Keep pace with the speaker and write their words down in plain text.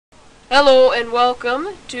Hello and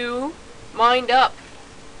welcome to MinedUP.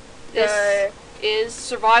 This is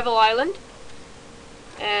Survival Island,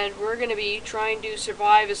 and we're going to be trying to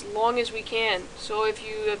survive as long as we can. So if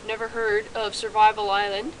you have never heard of Survival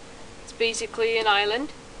Island, it's basically an island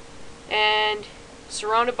and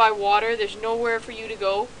surrounded by water. There's nowhere for you to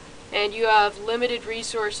go, and you have limited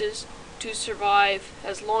resources to survive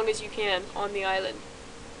as long as you can on the island.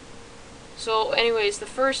 So anyways, the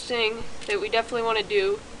first thing that we definitely want to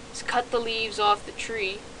do is cut the leaves off the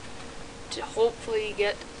tree to hopefully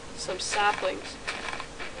get some saplings.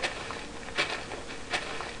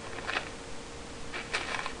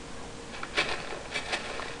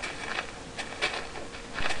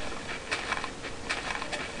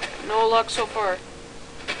 No luck so far.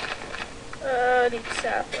 Need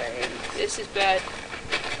saplings. This is bad.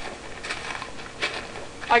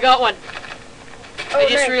 I got one. Oh, I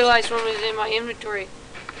just nice. realized one was in my inventory.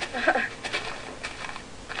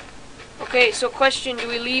 Okay, so question, do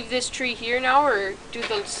we leave this tree here now, or do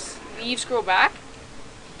the leaves grow back?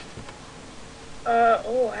 I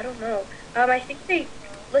don't know. I think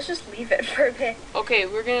let's just leave it for a bit. Okay,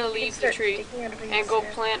 we're gonna leave the tree and go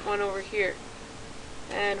plant. plant one over here.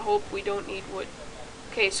 And hope we don't need wood.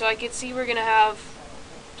 Okay, so I can see we're gonna have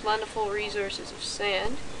plentiful resources of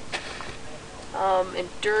sand. And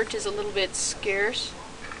dirt is a little bit scarce.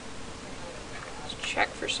 Let's check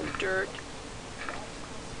for some dirt.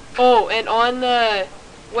 Oh, and on the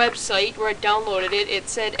website where I downloaded it, it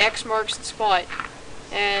said X marks the spot.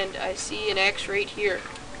 And I see an X right here.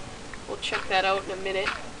 We'll check that out in a minute.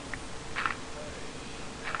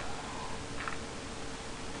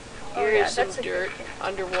 Here is some dirt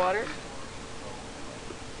underwater.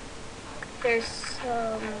 There's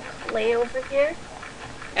some clay over here.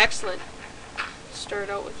 Excellent. Start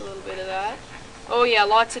out with a little bit of that. Oh yeah,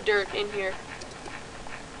 lots of dirt in here.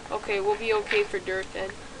 Okay, we'll be okay for dirt then.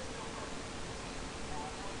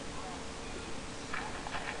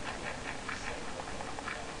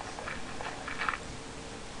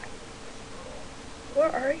 Where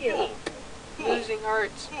are you? Losing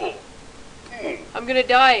hearts. I'm gonna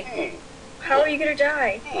die. How are you gonna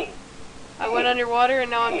die? I went underwater and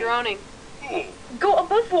now I'm drowning. Go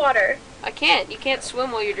above water. I can't. You can't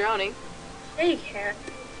swim while you're drowning. Yeah, you can.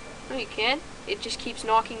 No, you can't. It just keeps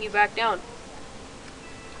knocking you back down.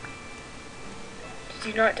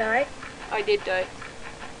 Did you not die? I did die.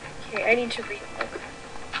 Okay, I need to relook.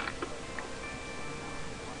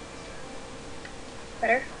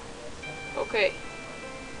 Better? Okay.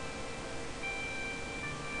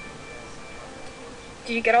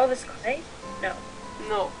 Did you get all this clay? No.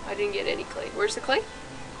 No, I didn't get any clay. Where's the clay?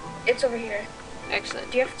 It's over here.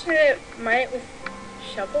 Excellent. Do you have to mine it with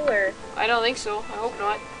shovel or? I don't think so. I hope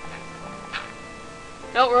not.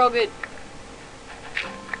 No, we're all good.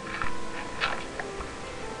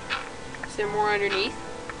 Is there more underneath?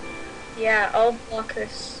 Yeah, I'll block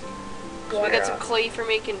this So we water got some off. clay for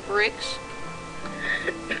making bricks.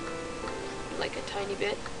 Like a tiny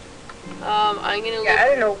bit. I'm gonna Yeah, I look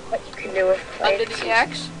don't know what you can do with clay. under the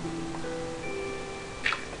X.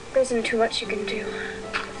 There isn't too much you can do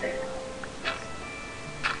with it.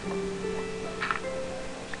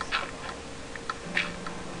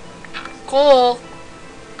 Coal!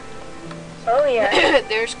 Oh yeah.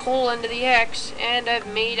 There's coal under the X, and I've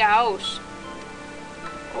made a house.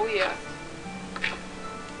 Oh yeah.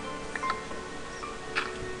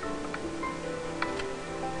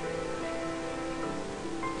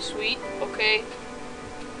 Sweet, okay.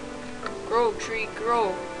 Grow, tree,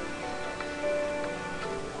 grow.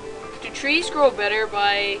 Do trees grow better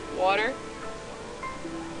by water?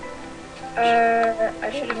 I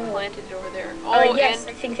I should don't have know. planted it over there. Oh yes,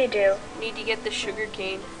 I and think they do. need to get the sugar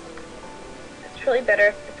cane. It's really better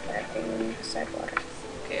if they're planting beside water.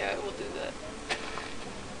 Okay, I will do that.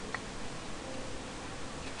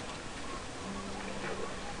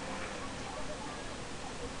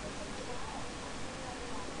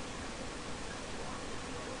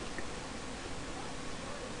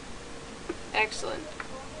 Excellent.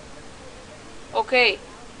 Okay.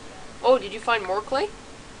 Oh, did you find more clay?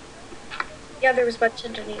 Yeah, there was a bunch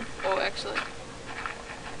underneath. Oh, excellent.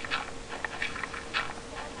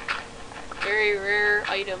 Very rare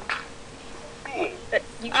item. But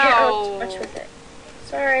you can't Ow. do much with it.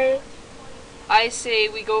 Sorry. I say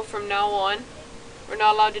we go from now on. We're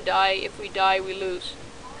not allowed to die. If we die, we lose.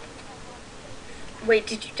 Wait,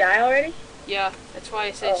 did you die already? Yeah, that's why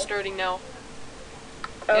I said Oh. starting now.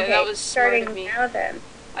 Okay, that was smart starting of me. now then.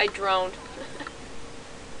 I drowned.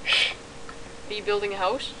 Are you building a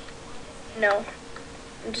house? No.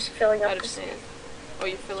 I'm just filling up Out of the sand. Oh,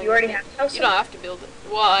 you're filling You already sand. have a house? You don't have to build it.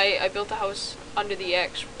 Well, I built a house under the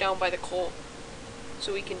X, down by the coal.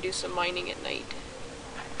 so we can do some mining at night.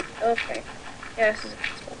 Okay. Yeah, this is a good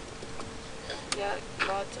spot. Yeah,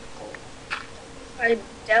 lots of coal. I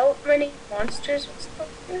doubt many monsters will spawn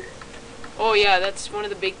here. Oh yeah, that's one of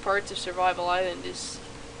the big parts of Survival Island is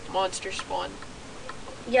monster spawn.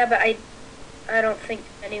 Yeah, but I don't think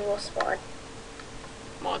any will spawn.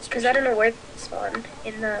 Monsters. Because I don't know where they spawn.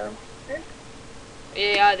 In the...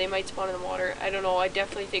 Yeah, they might spawn in the water. I don't know, I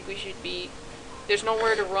definitely think we should be... There's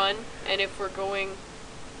nowhere to run, and if we're going...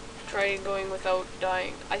 Try going without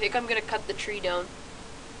dying. I think I'm gonna cut the tree down.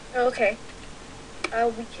 Oh, okay.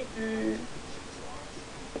 We can...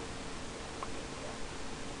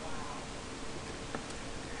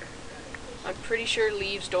 I'm pretty sure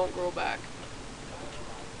leaves don't grow back.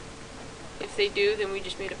 If they do, then we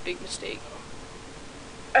just made a big mistake.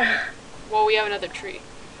 Well, we have another tree.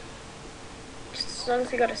 Just as long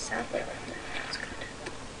as we got a sapling, that's good.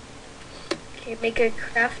 Okay, make a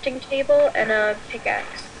crafting table and a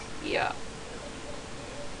pickaxe. Yeah,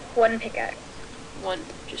 One pickaxe. one,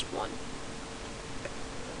 just one.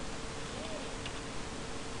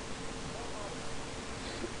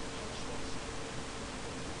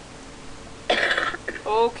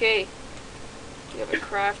 Okay, we have a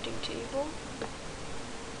crafting table,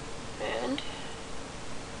 and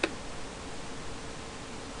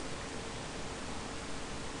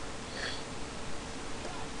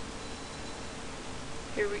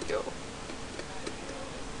here we go.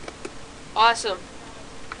 Awesome.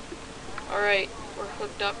 Alright, we're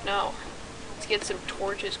hooked up now. Let's get some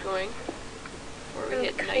torches going before we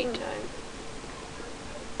hit nighttime.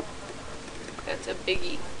 That's a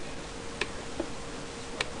biggie.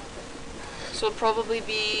 This will probably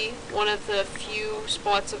be one of the few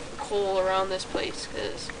spots of coal around this place,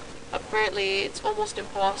 because apparently it's almost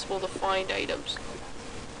impossible to find items.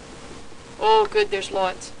 Oh good, there's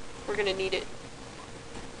lots. We're gonna need it.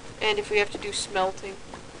 And if we have to do smelting,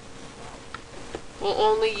 we'll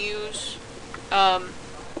only use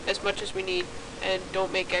as much as we need and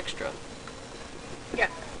don't make extra. Yeah.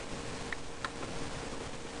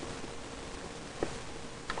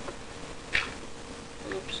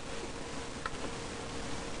 Oops.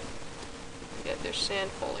 Yeah, there's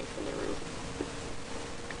sand falling from the roof.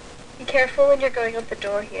 Be careful when you're going out the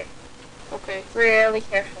door here. Okay, Really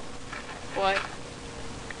careful. why?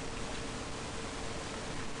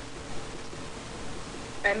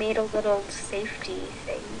 I made a little safety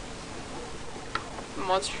thing.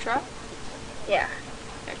 Monster trap? Yeah.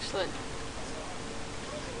 Excellent.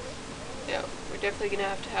 Yeah, we're definitely gonna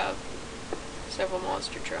have to have several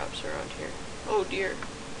monster traps around here. Oh dear.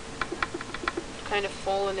 Kind of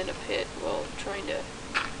fallen in a pit while trying to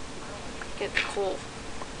get the coal.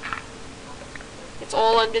 It's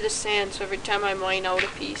all under the sand, so every time I mine out a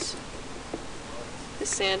piece, the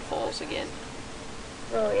sand falls again.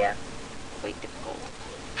 Oh, yeah. Quite difficult.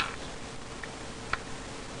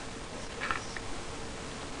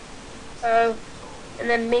 And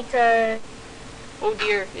then make a... Oh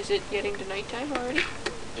dear, is it getting to nighttime already?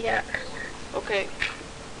 Yeah. Okay.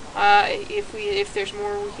 If there's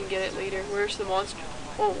more, we can get it later. Where's the monster?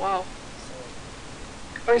 Oh wow.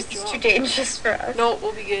 Or is Good this job. too dangerous for us? No,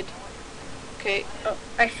 we'll be good. Okay. Oh,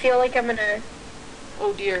 I feel like I'm gonna...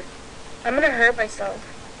 Oh dear. I'm gonna hurt myself.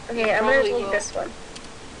 Okay, You I'm gonna probably leave will. this one.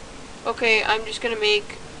 Okay, I'm just gonna make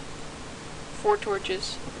 4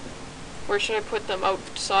 torches. Where should I put them?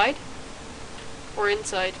 Outside? Or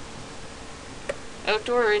inside?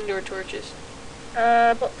 Outdoor or indoor torches?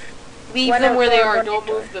 But Leave one them where they outdoor, are. one Don't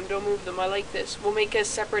indoor. move them. Don't move them. I like this. We'll make a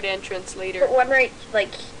separate entrance later. put one right,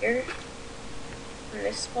 like, here. In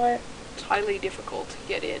this spot. It's highly difficult to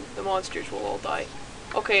get in. The monsters will all die.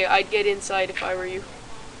 Okay, I'd get inside if I were you.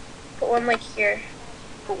 Put one, like, here.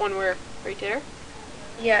 Put one where? Right there?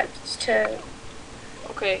 Yeah, just to...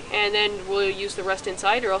 Okay, and then we'll use the rest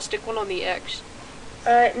inside, or I'll stick one on the X.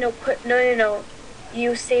 No, no.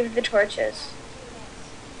 You saved the torches.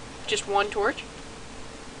 Just one torch?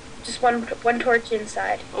 Just one torch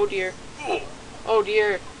inside. Oh dear. Oh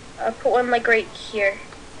dear. Put one, like, right here.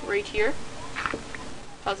 Right here?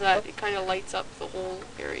 How's that? It kind of lights up the whole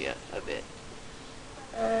area a bit.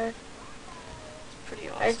 It's pretty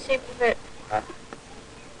I'd awesome. say move it up.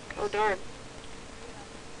 Oh darn.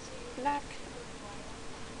 Black.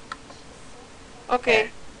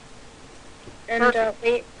 Okay. And, Perfect.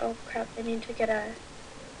 wait. Oh, crap. I need to get a...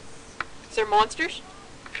 Is there monsters?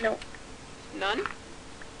 No. None?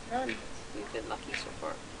 None. We've been lucky so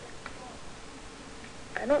far.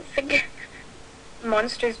 I don't think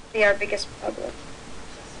monsters will be our biggest problem.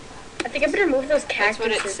 I think I better move those cactuses.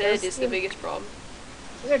 That's what it said Those is the seem- biggest problem.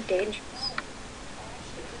 Those are dangerous.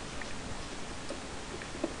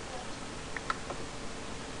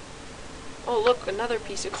 Oh, look, another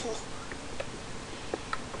piece of coal.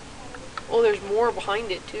 Oh, there's more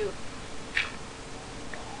behind it, too.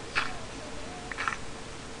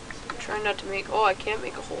 I'm trying not to make... Oh, I can't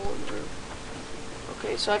make a hole in the roof.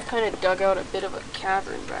 Okay, so I've kind of dug out a bit of a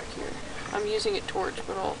cavern back here. I'm using a torch,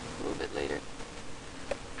 but I'll move it later.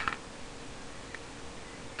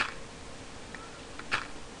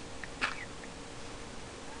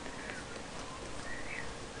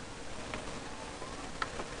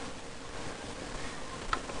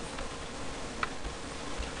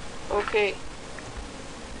 Okay.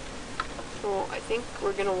 So I think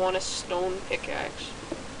we're gonna want a stone pickaxe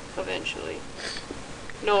eventually.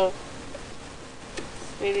 No.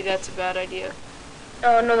 Maybe that's a bad idea.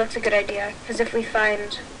 Oh, no, that's a good idea. Because if we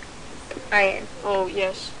find iron. Oh,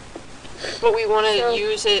 yes. But we want to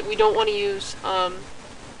use it. We don't want to use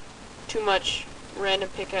too much random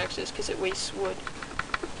pickaxes because it wastes wood.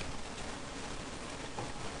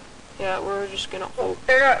 Yeah, we're just gonna hope.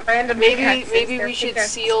 They're not random pickaxes. Maybe we should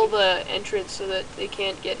seal the entrance so that they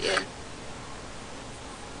can't get in.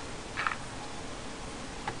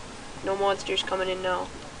 No monsters coming in now.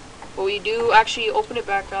 But we do actually open it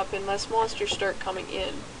back up unless monsters start coming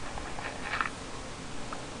in.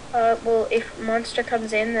 Well, if monster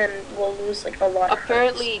comes in, then we'll lose like a lot of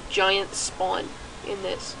Apparently, hearts. giants spawn in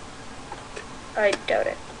this. I doubt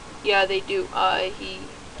it. Yeah, they do.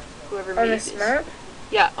 Whoever made On this map?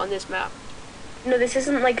 Yeah, on this map. No, this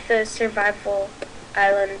isn't like the survival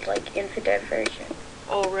island, like infinite version.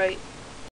 Oh, right.